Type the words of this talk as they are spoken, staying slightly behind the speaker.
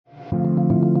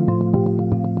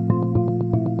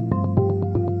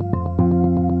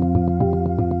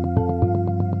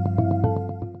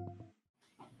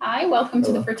welcome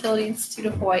to the Fertility Institute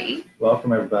of Hawaii.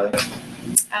 Welcome, everybody.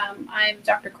 I'm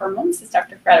Dr. Cornwell, this is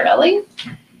Dr. Fraterelli.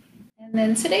 And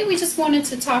then today we just wanted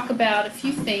to talk about a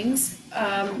few things,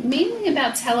 mainly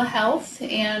about telehealth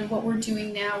and what we're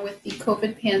doing now with the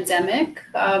COVID pandemic,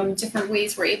 different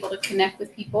ways we're able to connect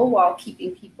with people while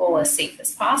keeping people as safe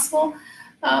as possible,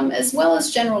 as well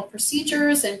as general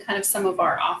procedures and kind of some of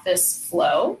our office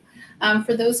flow.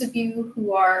 For those of you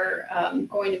who are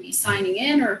going to be signing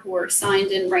in or who are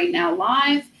signed in right now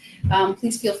live,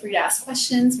 please feel free to ask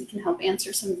questions. We can help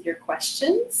answer some of your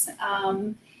questions.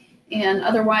 And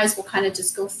otherwise, we'll kind of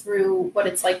just go through what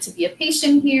it's like to be a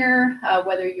patient here,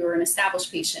 whether you're an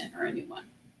established patient or a new one.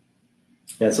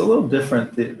 Yeah, it's a little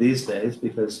different these days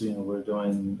because we're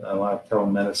doing a lot of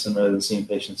telemedicine rather than seeing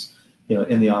patients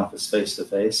in the office face to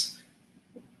face.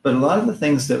 But a lot of the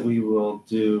things that we will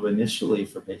do initially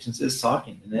for patients is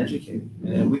talking and educating.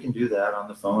 And we can do that on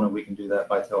the phone, and we can do that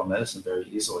by telemedicine very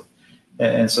easily.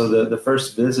 And so the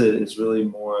first visit is really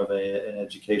more of an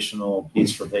educational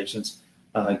piece for patients,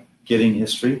 getting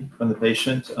history from the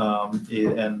patient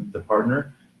and the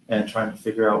partner, and trying to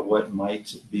figure out what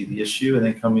might be the issue, and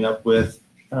then coming up with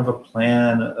kind of a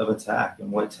plan of attack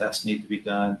and what tests need to be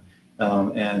done,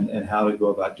 and how to go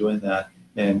about doing that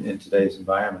in today's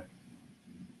environment.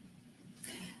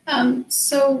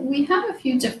 So we have a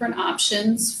few different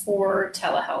options for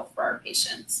telehealth for our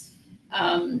patients.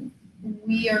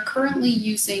 We are currently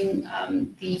using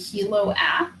the Helo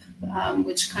app,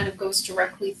 which kind of goes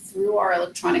directly through our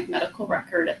electronic medical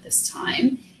record at this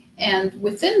time. And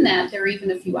within that, there are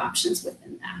even a few options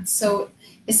within that. So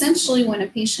essentially, when a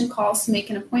patient calls to make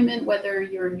an appointment, whether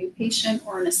you're a new patient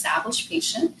or an established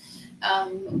patient,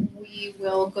 we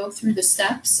will go through the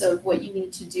steps of what you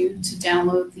need to do to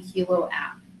download the Helo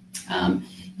app.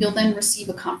 You'll then receive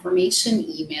a confirmation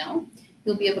email.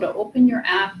 You'll be able to open your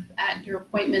app at your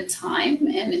appointment time,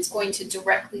 and it's going to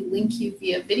directly link you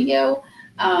via video,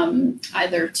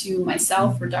 either to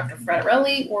myself or Dr.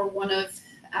 Fraterelli or one of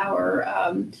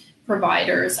our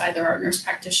providers, either our nurse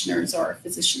practitioners or our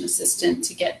physician assistant,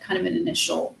 to get kind of an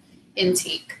initial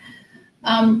intake.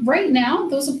 Right now,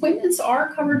 those appointments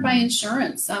are covered by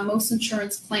insurance, most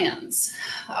insurance plans,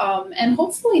 and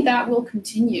hopefully that will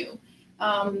continue.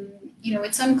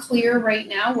 It's unclear right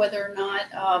now whether or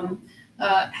not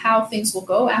how things will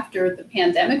go after the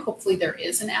pandemic. Hopefully there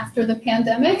is an after the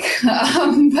pandemic,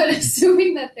 but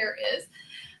assuming that there is,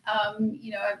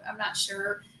 I'm not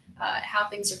sure how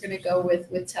things are going to go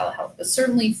with telehealth. But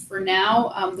certainly for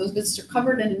now, those visits are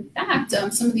covered, and in fact,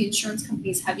 some of the insurance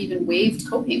companies have even waived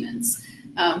co-payments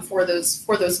for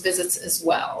those visits as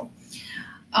well.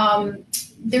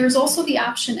 There's also the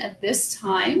option at this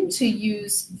time to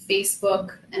use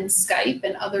Facebook and Skype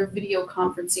and other video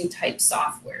conferencing type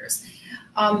softwares.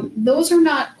 Those are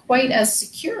not quite as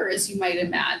secure as you might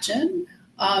imagine.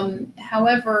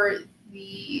 However,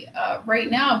 right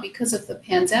now, because of the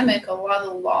pandemic, a lot of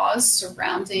the laws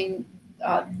surrounding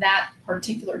that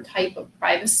particular type of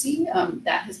privacy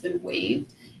that has been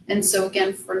waived. And so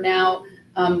again, for now,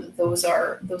 those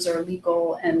are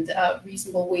legal and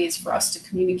reasonable ways for us to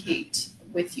communicate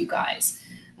with you guys.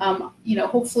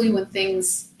 Hopefully when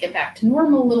things get back to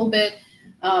normal a little bit,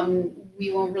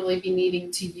 we won't really be needing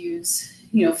to use,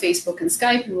 Facebook and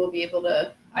Skype, and we'll be able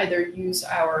to either use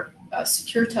our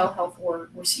secure telehealth or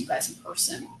see you guys in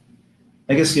person.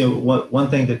 I guess, one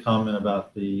thing to comment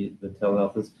about the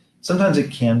telehealth is sometimes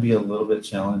it can be a little bit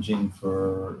challenging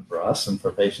for us and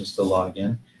for patients to log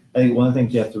in. I think one of the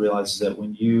things you have to realize is that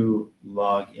when you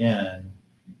log in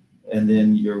and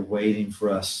then you're waiting for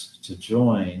us to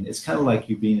join, it's kind of like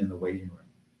you being in the waiting room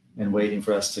and waiting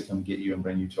for us to come get you and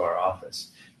bring you to our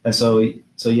office. And so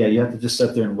yeah, you have to just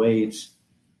sit there and wait,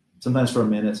 sometimes for a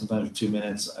minute, sometimes for 2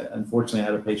 minutes. Unfortunately, I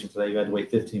had a patient today who had to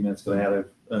wait 15 minutes because I had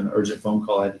an urgent phone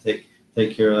call I had to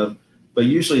take care of. But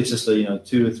usually it's just 2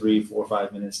 to 3, 4,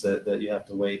 5 minutes that you have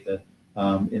to wait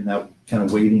in that kind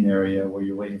of waiting area where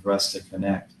you're waiting for us to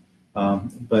connect.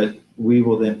 But we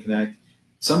will then connect.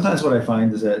 Sometimes what I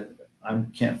find is that I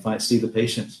can't see the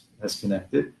patient has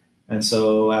connected. And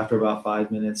so after about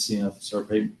 5 minutes, if our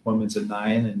appointment's at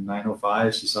 9 and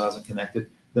 9:05, she still hasn't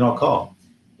connected, then I'll call.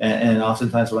 And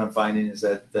oftentimes what I'm finding is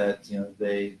that the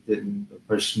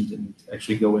person didn't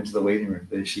actually go into the waiting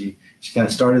room. She kind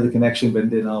of started the connection, but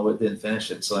didn't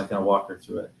finish it. So I kind of walk her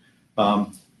through it.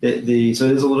 So it is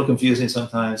a little confusing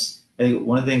sometimes. I think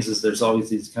one of the things is there's always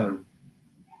these kind of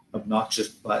obnoxious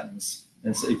buttons.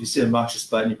 And so if you see an obnoxious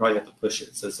button, you probably have to push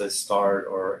it. So it says start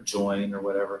or join or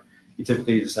whatever. You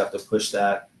typically just have to push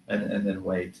that and then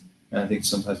wait. And I think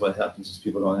sometimes what happens is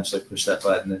people don't actually push that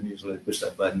button, and usually they push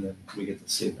that button and we get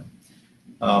to see them.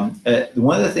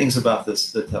 One of the things about the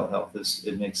telehealth is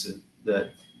it makes it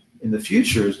that in the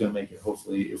future is going to make it,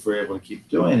 hopefully, if we're able to keep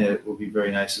doing it, it will be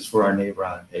very nice is for our neighbor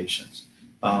island patients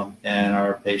and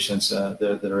our patients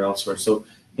that are elsewhere. So,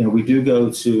 we do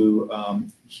go to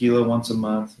Hilo once a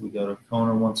month, we go to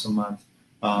Kona once a month,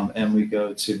 and we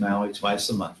go to Maui twice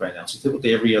a month right now. So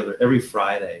typically every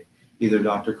Friday, either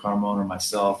Dr. Carmone or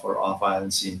myself are off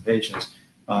island seeing patients.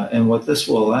 And what this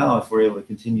will allow, if we're able to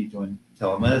continue doing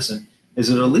telemedicine, is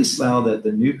it'll at least allow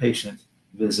the new patient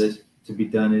visit to be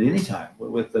done at any time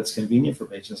that's convenient for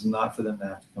patients, not for them to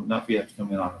have to come, not for you to have to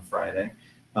come in on a Friday,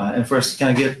 and for us to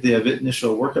kind of get the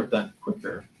initial workup done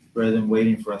quicker rather than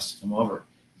waiting for us to come over.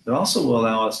 It also will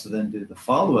allow us to then do the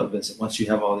follow-up visit once you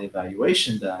have all the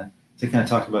evaluation done to kind of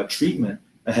talk about treatment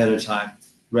ahead of time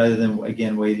rather than,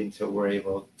 again, waiting until we're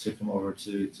able to come over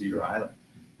to your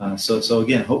island. So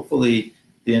again, hopefully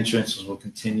the insurances will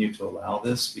continue to allow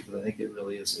this because I think it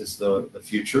really is the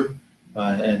future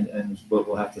and what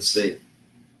we'll have to see.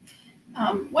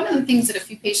 One of the things that a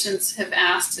few patients have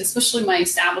asked, especially my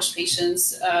established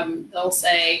patients, they'll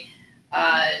say,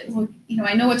 well,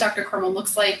 I know what Dr. Carmone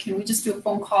looks like. Can we just do a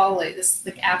phone call? Like this,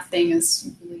 app thing is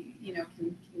really,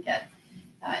 can get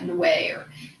in the way.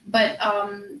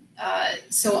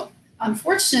 So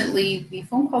unfortunately, the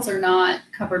phone calls are not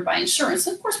covered by insurance.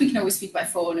 Of course, we can always speak by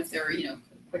phone if there are,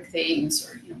 quick things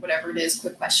or, whatever it is,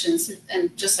 quick questions.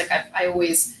 And just like I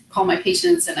always call my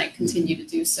patients and I continue to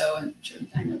do so. And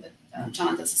I know that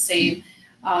John does the same.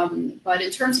 But in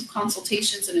terms of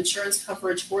consultations and insurance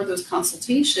coverage for those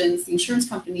consultations, the insurance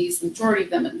companies, the majority of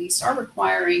them at least, are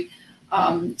requiring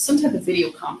some type of video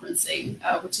conferencing,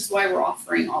 which is why we're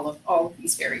offering all of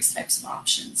these various types of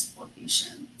options for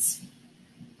patients.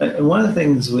 And one of the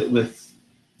things with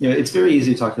it's very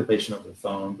easy to talk to the patient over the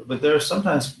phone, but there are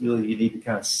sometimes really you need to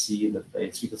kind of see the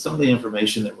face because some of the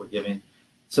information that we're giving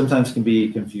sometimes can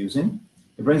be confusing.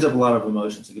 It brings up a lot of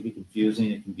emotions. It can be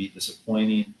confusing. It can be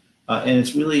disappointing. And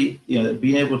it's really,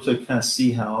 being able to kind of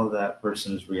see how that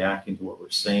person is reacting to what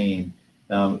we're saying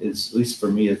is, at least for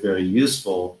me, is very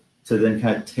useful to then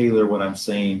kind of tailor what I'm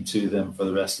saying to them for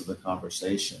the rest of the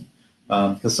conversation.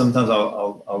 Because sometimes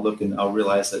I'll look and I'll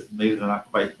realize that maybe they're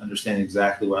not quite understanding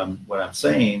exactly what I'm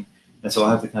saying, and so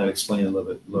I'll have to kind of explain it a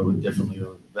little bit differently, a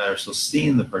little bit better. So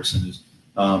seeing the person is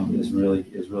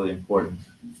really important.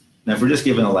 Now, if we're just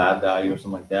giving a lab value or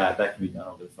something like that, that can be done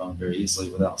over the phone very easily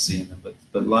without seeing them. But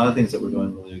a lot of things that we're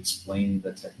doing really explaining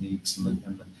the techniques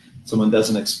and someone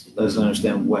doesn't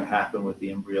understand what happened with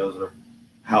the embryos or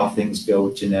how things go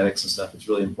with genetics and stuff. It's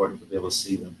really important to be able to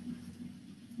see them.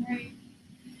 Right.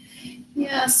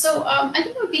 Yeah, so I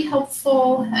think it would be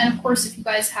helpful, and of course, if you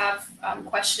guys have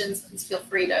questions, please feel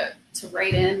free to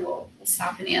write in. We'll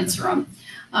stop and answer them.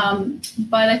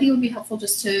 But I think it would be helpful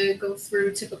just to go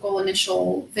through typical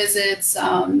initial visits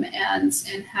and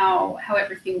how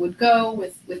everything would go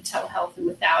with telehealth and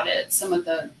without it, some of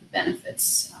the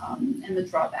benefits and the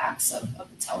drawbacks of the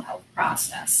telehealth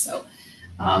process. So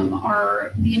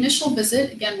the initial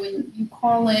visit, again, when you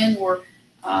call in or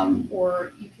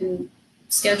you can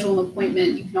schedule an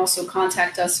appointment. You can also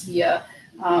contact us via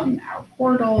our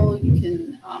portal. You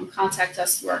can contact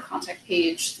us through our contact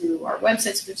page, through our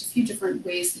website. So there's a few different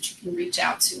ways that you can reach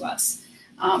out to us.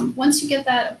 Once you get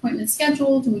that appointment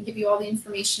scheduled and we give you all the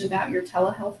information about your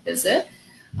telehealth visit,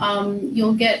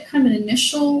 you'll get kind of an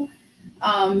initial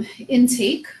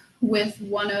intake with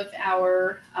one of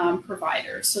our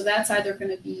providers. So that's either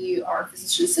going to be our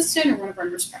physician assistant or one of our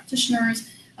nurse practitioners.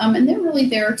 And they're really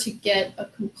there to get a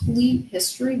complete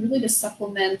history, really to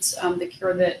supplement the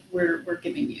care that we're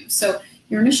giving you. So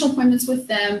your initial appointments with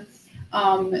them,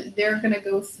 they're going to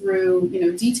go through,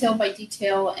 detail by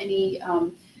detail, any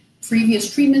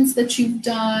previous treatments that you've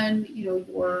done,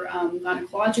 your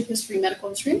gynecologic history, medical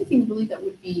history, anything really that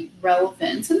would be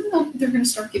relevant. And then they're going to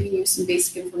start giving you some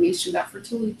basic information about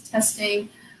fertility testing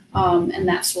and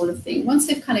that sort of thing. Once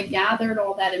they've kind of gathered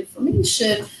all that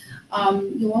information,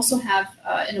 you'll also have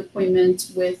an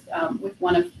appointment with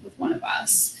one of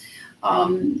us,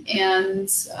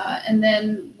 and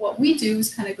then what we do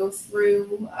is kind of go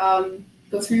through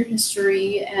your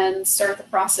history and start the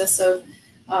process of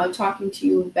talking to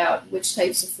you about which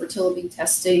types of fertility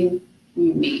testing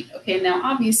you need. Okay, now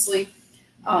obviously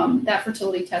that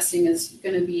fertility testing is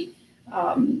going to be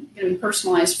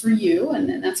personalized for you, and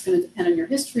then that's going to depend on your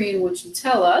history and what you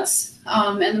tell us.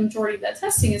 And the majority of that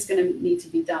testing is going to need to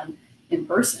be done in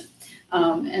person.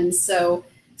 And so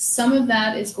some of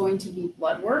that is going to be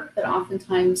blood work that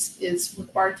oftentimes is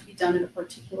required to be done at a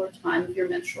particular time of your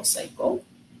menstrual cycle,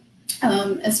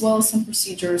 as well as some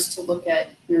procedures to look at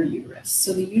your uterus.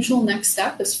 So the usual next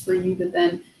step is for you to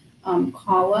then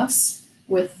call us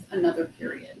with another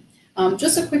period.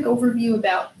 Just a quick overview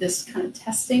about this kind of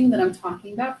testing that I'm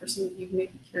talking about for some of you who may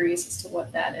be curious as to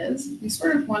what that is. We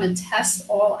sort of want to test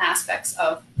all aspects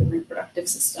of the reproductive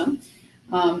system.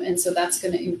 And so that's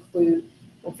going to include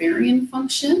ovarian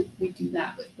function. We do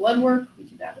that with blood work. We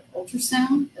do that with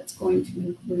ultrasound. That's going to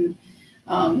include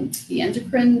the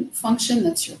endocrine function.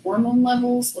 That's your hormone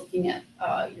levels, looking at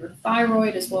your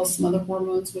thyroid as well as some other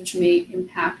hormones which may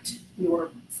impact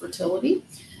your fertility.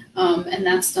 And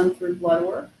that's done through blood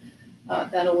work.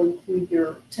 That'll include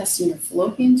your testing your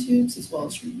fallopian tubes as well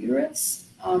as your uterus.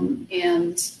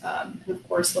 And of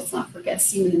course, let's not forget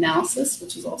semen analysis,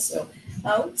 which is also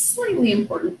a slightly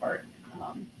important part,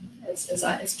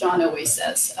 as John always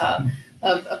says,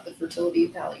 of the fertility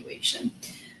evaluation.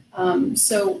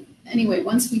 So anyway,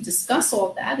 once we discuss all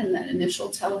of that in that initial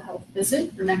telehealth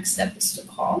visit, your next step is to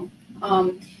call.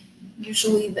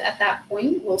 Usually at that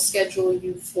point, we'll schedule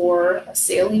you for a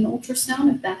saline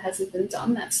ultrasound. If that hasn't been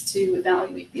done, that's to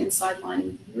evaluate the inside lining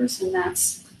of the uterus, and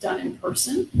that's done in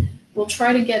person. We'll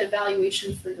try to get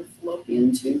evaluation for your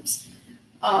fallopian tubes.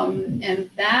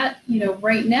 And that,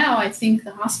 right now, I think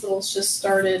the hospital's just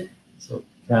started. So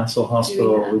Castle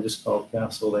Hospital, we just called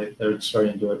Castle. They're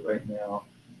starting to do it right now.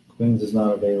 Queens is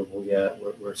not available yet.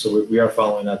 We are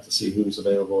following up to see who's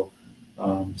available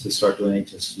to start doing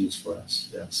HSGs for us.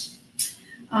 Yes.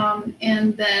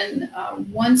 And then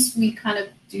once we kind of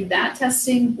do that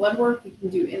testing, blood work we can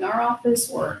do in our office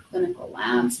or clinical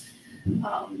labs.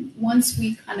 Once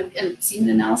we and semen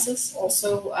analysis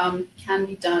also can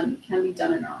be done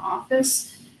in our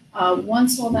office.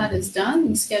 Once all that is done,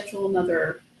 we schedule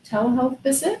another telehealth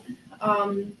visit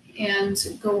and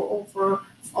go over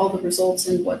all the results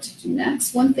and what to do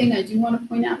next. One thing I do want to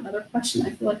point out, another question, I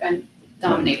feel like I'm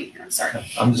dominating here. I'm sorry.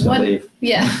 I'm just going to leave.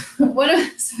 Yeah. One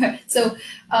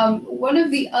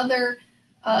of the other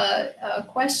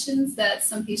questions that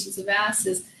some patients have asked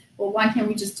is, well, why can't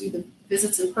we just do the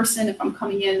visits in person if I'm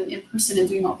coming in person and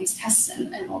doing all these tests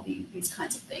and all these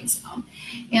kinds of things?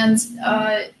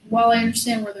 While I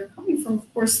understand where they're coming from,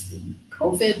 of course,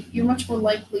 COVID, you're much more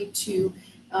likely to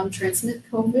transmit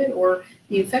COVID or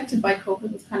be infected by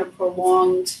COVID with kind of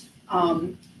prolonged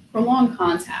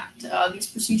contact. These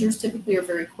procedures typically are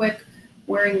very quick,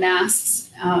 wearing masks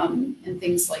and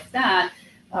things like that.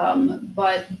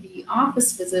 But the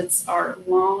office visits are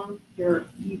long. You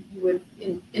would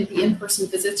in the in-person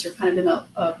visits, you're kind of in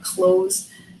a closed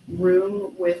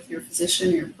room with your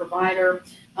physician, your provider,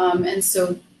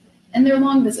 and they're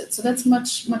long visits. So that's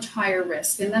much higher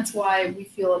risk, and that's why we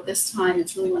feel at this time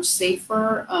it's really much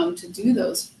safer to do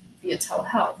those via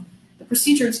telehealth. The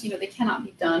procedures, they cannot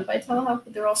be done by telehealth,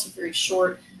 but they're also very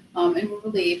short, and we're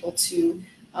really able to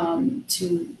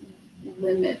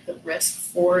limit the risk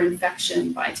for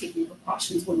infection by taking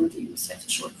precautions when we're doing these types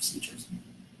of short procedures.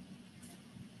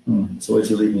 So what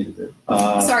did you lead me to do?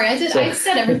 Sorry, I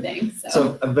said everything.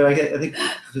 But I think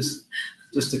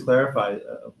just to clarify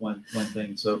one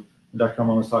thing. So Dr.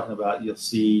 Carmona was talking about, you'll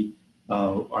see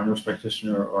our nurse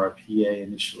practitioner or our PA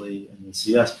initially in the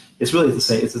CS. It's really the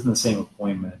same. It's in the same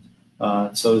appointment.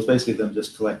 So it's basically them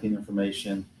just collecting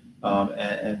information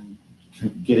and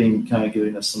getting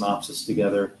a synopsis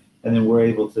together, and then we're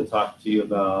able to talk to you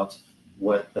about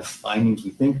what the findings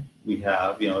we think we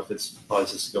have. If it's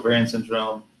polycystic ovarian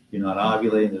syndrome, you're not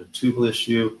ovulating, there's a tubal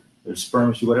issue, there's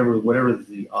sperm issue, whatever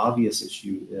the obvious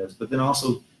issue is. But then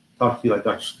also talk to you, like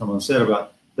Dr. Carmona said,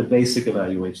 about the basic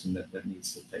evaluation that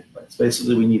needs to take place.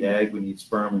 Basically, we need egg, we need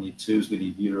sperm, we need tubes, we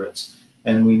need uterus,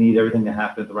 and we need everything to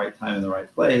happen at the right time in the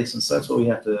right place. And so that's what we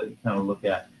have to kind of look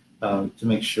at to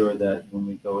make sure that when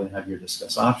we go and have your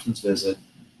discuss options visit,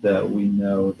 that we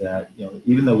know that,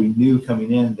 even though we knew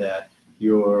coming in that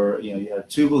you had a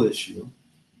tubal issue,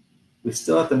 we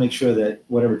still have to make sure that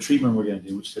whatever treatment we're going to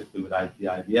do, which typically would be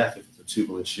IVF if it's a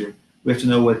tubal issue, we have to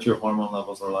know what your hormone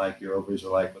levels are like, your ovaries are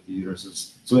like, what the uterus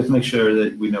is. So we have to make sure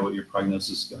that we know what your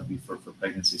prognosis is going to be for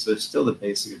pregnancy. So it's still the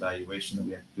basic evaluation that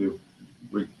we have to do,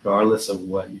 regardless of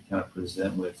what you kind of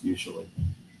present with usually.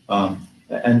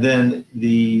 And then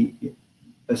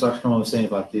as Dr. Carmona was saying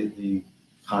about the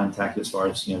contact as far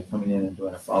as coming in and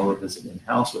doing a follow-up visit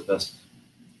in-house with us,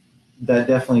 that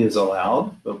definitely is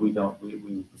allowed, but we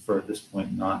prefer at this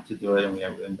point not to do it,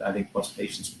 and I think most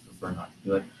patients would prefer not to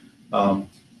do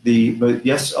it. But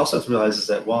yes, also have to realize is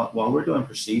that while we're doing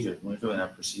procedures, when we're doing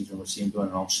that procedure, and we're doing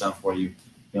an ultrasound for you,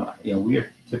 we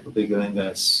are typically going to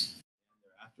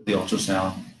after the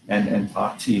ultrasound and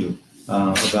talk to you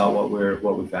about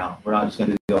what we found. We're not just going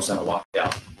to do the ultrasound and walk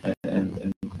out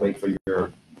and wait for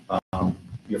your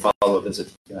follow-up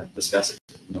visit to discuss it.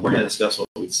 We're going to discuss what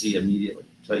we see immediately,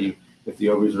 tell you if the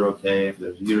ovaries are okay, if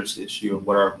there's a uterus issue, and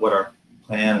what our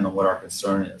plan and on what our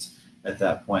concern is at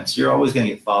that point. So you're always going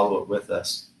to get follow-up with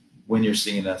us when you're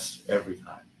seeing us every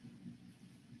time.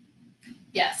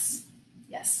 Yes,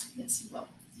 you will.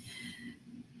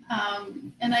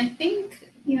 And I think,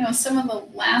 some of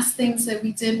the last things that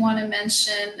we did want to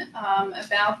mention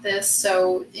about this.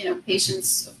 So,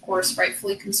 patients, of course,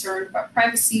 rightfully concerned about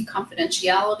privacy,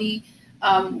 confidentiality.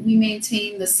 We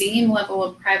maintain the same level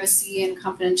of privacy and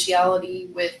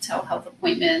confidentiality with telehealth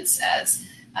appointments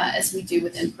as we do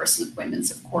with in-person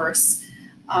appointments, of course.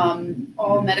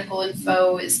 All medical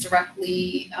info is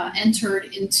directly entered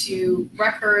into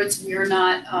records. We are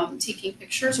not taking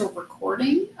pictures or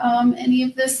recording any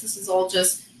of this. This is all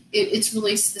just, it's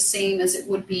really the same as it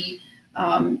would be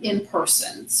in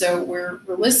person. So we're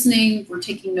listening, we're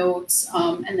taking notes,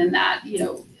 and then that,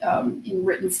 in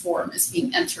written form is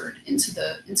being entered into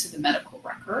the medical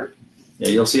record. Yeah,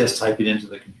 you'll see us typing into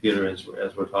the computer as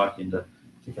we're talking to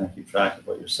kind of keep track of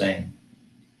what you're saying.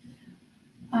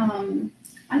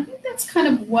 I think that's kind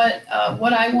of what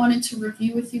I wanted to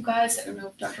review with you guys. I don't know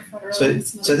if Dr. Federer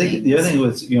has some So I think things. the other thing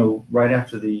was, right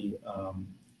after the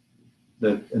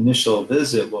initial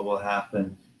visit, what will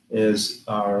happen is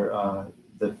the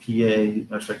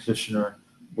PA, nurse practitioner,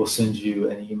 will send you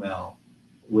an email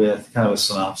with kind of a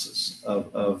synopsis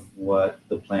of what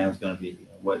the plan is going to be,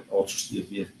 what ultrasound,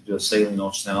 if you do a saline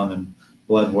ultrasound and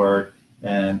blood work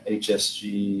and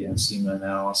HSG and semen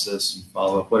analysis and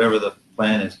follow-up, whatever the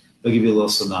plan is. They'll give you a little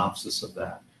synopsis of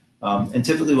that. And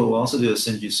typically what we'll also do is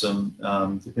send you some,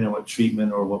 depending on what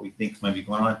treatment or what we think might be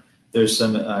going on, there's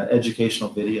some educational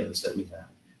videos that we have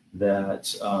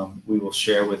that we will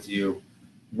share with you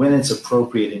when it's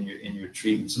appropriate in your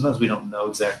treatment. Sometimes we don't know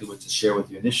exactly what to share with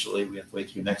you initially. We have to wait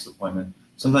till your next appointment.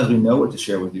 Sometimes we know what to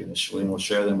share with you initially, and we'll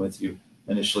share them with you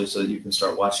initially so that you can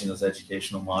start watching those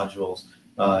educational modules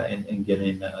and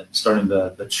getting starting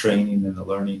the training and the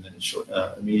learning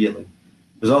immediately.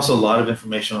 There's also a lot of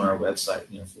information on our website,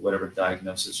 for whatever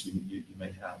diagnosis you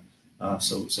may have.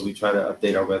 So we try to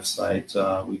update our website.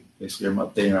 We basically are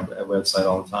updating our website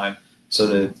all the time so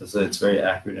that it's very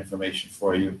accurate information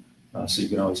for you. So you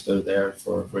can always go there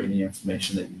for any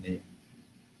information that you need.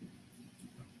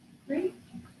 Great,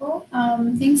 cool.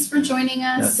 Thanks for joining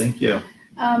us. Yeah, thank you.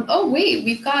 Oh wait,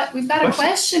 we've got a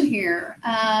question here.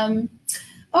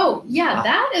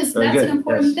 That's an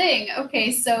important thing.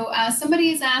 Okay, so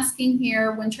somebody is asking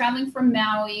here, when traveling from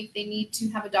Maui, if they need to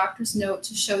have a doctor's note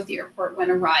to show at the airport when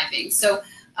arriving. So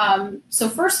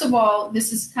first of all,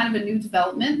 this is kind of a new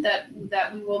development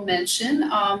that we will mention.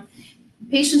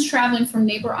 Patients traveling from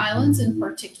neighbor islands in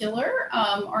particular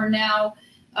are now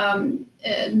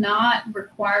not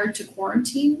required to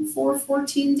quarantine for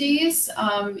 14 days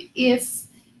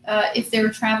if they're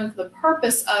traveling for the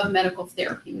purpose of medical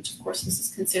therapy, which of course this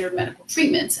is considered medical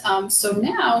treatment. So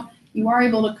now you are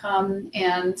able to come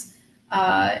and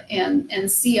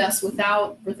see us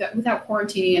without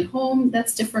quarantining at home.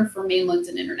 That's different for mainland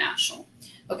and international.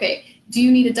 Okay, do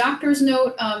you need a doctor's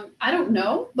note? I don't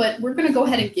know, but we're going to go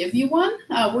ahead and give you one.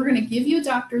 We're going to give you a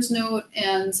doctor's note,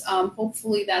 and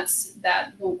hopefully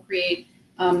that won't create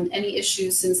any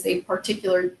issues, since they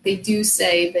do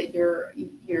say that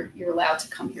you're allowed to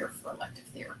come here for elective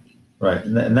therapy. Right,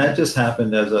 and that just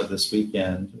happened as of this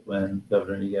weekend when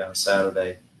Governor Ige on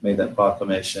Saturday made that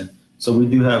proclamation. So we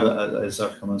do have, as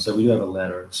Dr. Carmona said, we do have a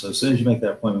letter. So as soon as you make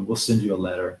that appointment, we'll send you a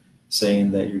letter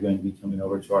saying that you're going to be coming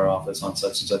over to our office on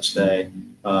such and such day.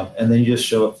 And then you just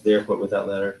show up to the airport with that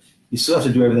letter. You still have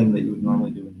to do everything that you would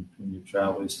normally do when you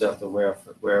travel. You still have to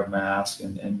wear a mask,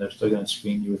 and they're still going to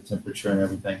screen you with temperature and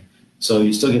everything. So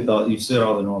you still get all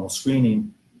the normal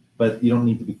screening, but you don't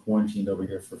need to be quarantined over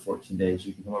here for 14 days.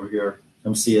 You can come over here,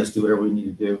 come see us, do whatever we need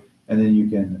to do, and then you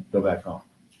can go back home.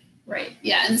 Right.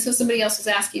 Yeah. And so somebody else was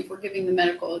asking if we're giving the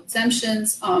medical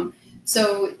exemptions.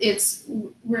 So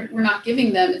we're not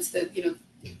giving them. It's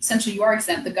essentially you are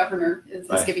exempt. The governor is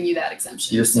giving you that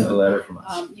exemption. You just need the letter from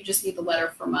us. You just need the letter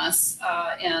from us,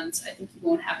 and I think you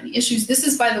won't have any issues. This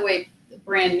is, by the way,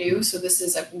 brand new. So this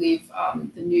is, I believe,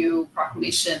 the new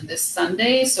proclamation this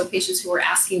Sunday. So patients who are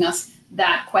asking us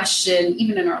that question,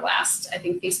 even in our last, I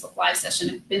think, Facebook Live session,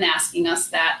 have been asking us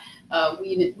that.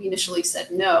 We initially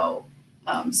said no.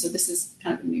 So this is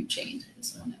kind of a new change.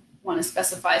 So I want to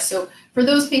specify. So for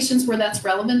those patients where that's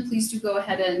relevant, please do go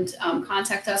ahead and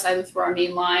contact us either through our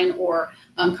main line or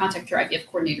contact your IVF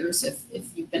coordinators if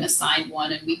you've been assigned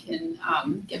one, and we can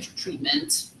get your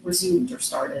treatment resumed or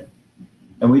started.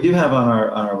 And we do have on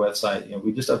our website,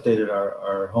 we just updated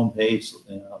our homepage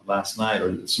last night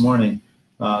or this morning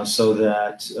so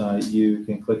that you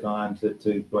can click on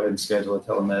to go ahead and schedule a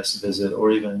telemedicine visit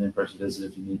or even an in-person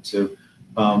visit if you need to.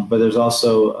 But there's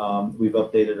also, we've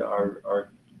updated our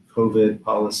COVID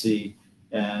policy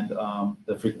and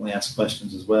the frequently asked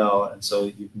questions as well. And so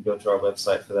you can go to our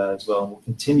website for that as well. And we'll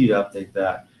continue to update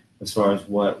that as far as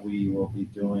what we will be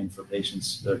doing for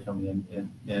patients that are coming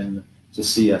in to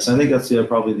see us. And I think that's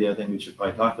probably the other thing we should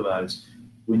probably talk about is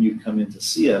when you come in to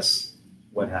see us,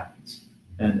 what happens?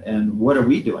 And what are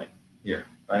we doing here,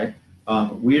 right?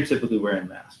 We are typically wearing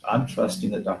masks. I'm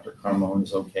trusting that Dr. Carmone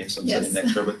is okay, so I'm sitting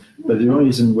next to her. But the only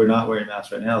reason we're not wearing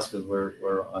masks right now is because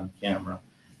we're on camera.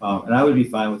 And I would be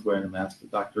fine with wearing a mask,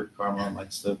 but Dr. Carmone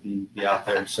likes to be out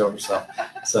there and show herself.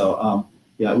 So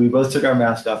yeah, we both took our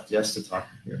mask off just to talk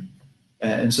here.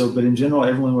 And so, but in general,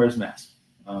 everyone wears masks.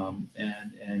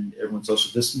 And everyone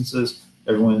social distances.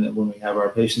 Everyone, when we have our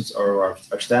patients or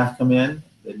our staff come in,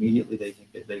 immediately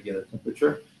they get a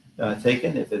temperature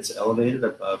taken. If it's elevated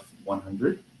above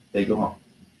 100, they go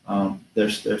home. They're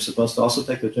supposed to also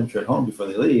take their temperature at home before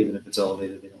they leave, and if it's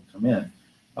elevated, they don't come in.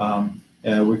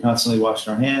 And we're constantly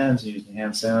washing our hands, using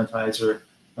hand sanitizer,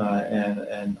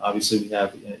 and obviously we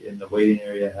have in the waiting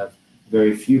area have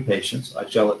very few patients.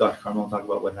 Actually, I'll let Dr. Carmone talk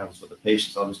about what happens with the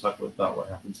patients. I'll just talk about what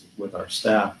happens with our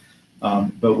staff.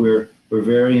 But we're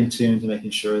very in tune to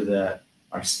making sure that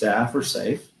our staff are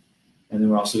safe, and then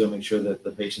we're also going to make sure that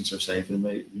the patients are safe, and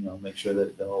make sure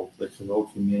that the whole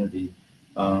community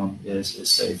is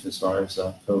safe as far as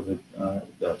COVID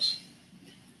goes.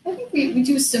 I think we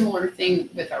do a similar thing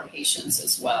with our patients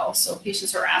as well. So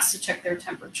patients are asked to check their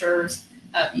temperatures.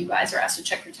 You guys are asked to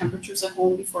check your temperatures at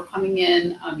home before coming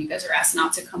in. You guys are asked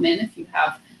not to come in if you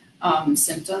have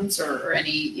symptoms or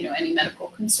any medical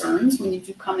concerns. When you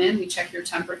do come in, we check your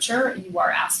temperature. You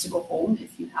are asked to go home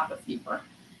if you have a fever.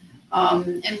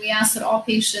 And we ask that all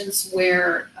patients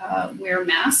wear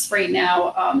masks. Right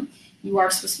now, you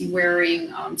are supposed to be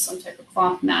wearing some type of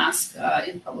cloth mask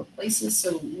in public places,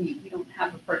 so we don't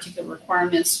have a particular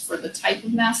requirements for the type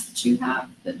of mask that you have,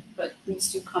 but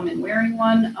please do come in wearing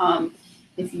one.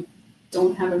 If you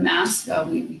don't have a mask,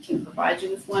 we can provide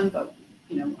you with one, but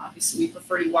obviously we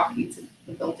prefer you walking into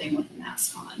the building with a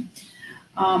mask on.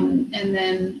 And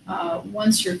then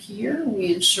once you're here,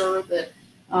 we ensure that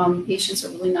patients are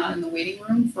really not in the waiting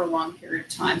room for a long period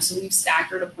of time. So we've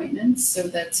staggered appointments so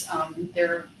that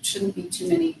there shouldn't be too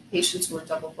many patients who are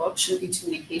double booked, shouldn't be too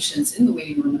many patients in the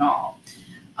waiting room at all.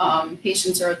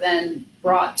 Patients are then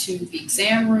brought to the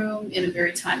exam room in a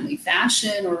very timely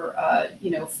fashion, or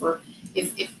for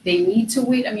if they need to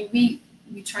wait. I mean,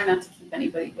 we try not to keep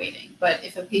anybody waiting, but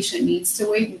if a patient needs to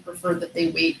wait, we prefer that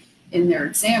they wait in their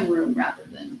exam room rather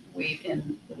than wait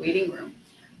in the waiting room.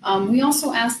 We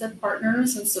also ask that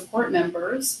partners and support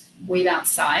members wait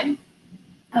outside,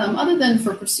 other than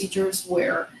for procedures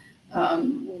where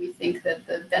we think that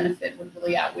the benefit would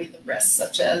really outweigh the risks,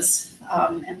 such as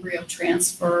embryo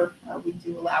transfer. We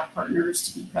do allow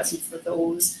partners to be present for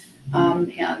those,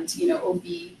 and OB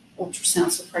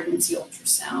ultrasounds, so pregnancy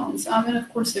ultrasounds. And of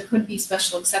course, there could be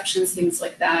special exceptions, things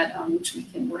like that, which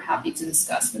we're happy to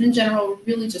discuss. But in general, we're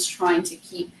really just trying to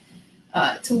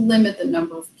to limit the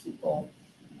number of people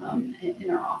in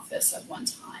our office at one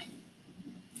time.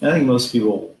 I think most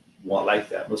people won't like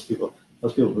that. Most people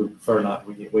prefer not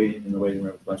waiting in the waiting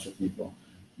room with a bunch of people.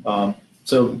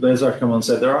 So as Dr. Carmone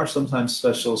said, there are sometimes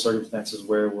special circumstances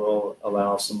where we'll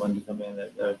allow someone to come in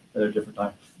at a different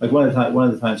time. Like one of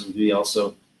the times would be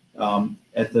also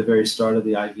at the very start of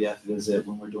the IVF visit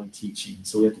when we're doing teaching.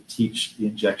 So we have to teach the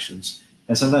injections.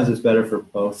 And sometimes it's better for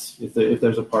both, if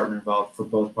there's a partner involved, for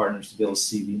both partners to be able to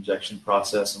see the injection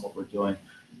process and what we're doing.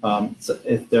 So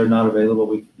if they're not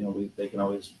available, they can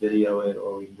always video it,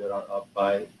 or we can do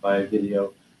it by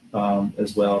video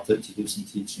as well to do some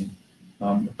teaching.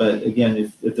 But again,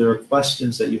 if there are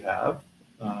questions that you have,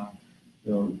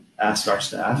 ask our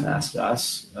staff, ask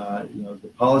us.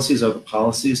 The policies are the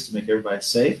policies to make everybody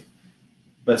safe,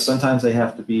 but sometimes they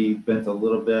have to be bent a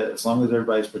little bit as long as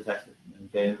everybody's protected.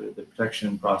 Okay, the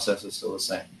protection process is still the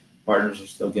same. Partners are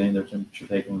still getting their temperature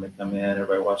taken when they come in.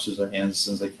 Everybody washes their hands as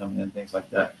soon as they come in, things like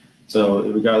that. So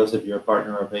regardless if you're a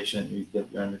partner or a patient,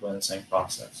 you're undergoing the same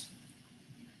process.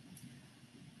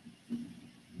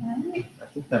 All right. I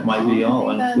think that might be all.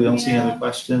 And if we don't see any other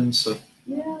questions, so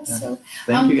so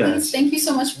thank you guys. Thank you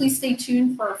so much. Please stay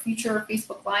tuned for our future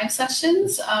Facebook Live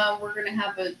sessions. We're going to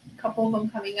have a couple of them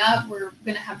coming up. We're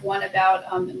going to have one about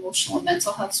emotional and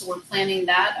mental health. So we're planning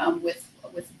that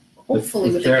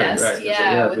hopefully with a guest. Right.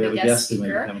 With we have a guest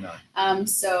speaker. coming up.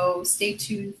 So stay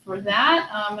tuned for that.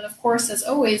 And of course, as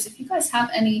always, if you guys have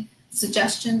any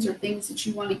suggestions or things that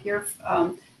you want to hear,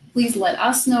 please let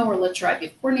us know, or let your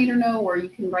IVF coordinator know, or you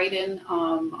can write in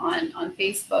on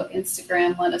Facebook,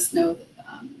 Instagram. Let us know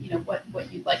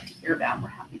what you'd like to hear about. We're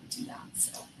happy to do that.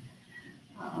 So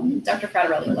Dr.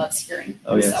 Fratarelli loves hearing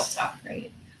himself talk,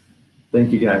 right?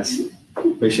 Thank you guys.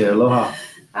 Appreciate it. Aloha.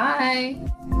 Bye.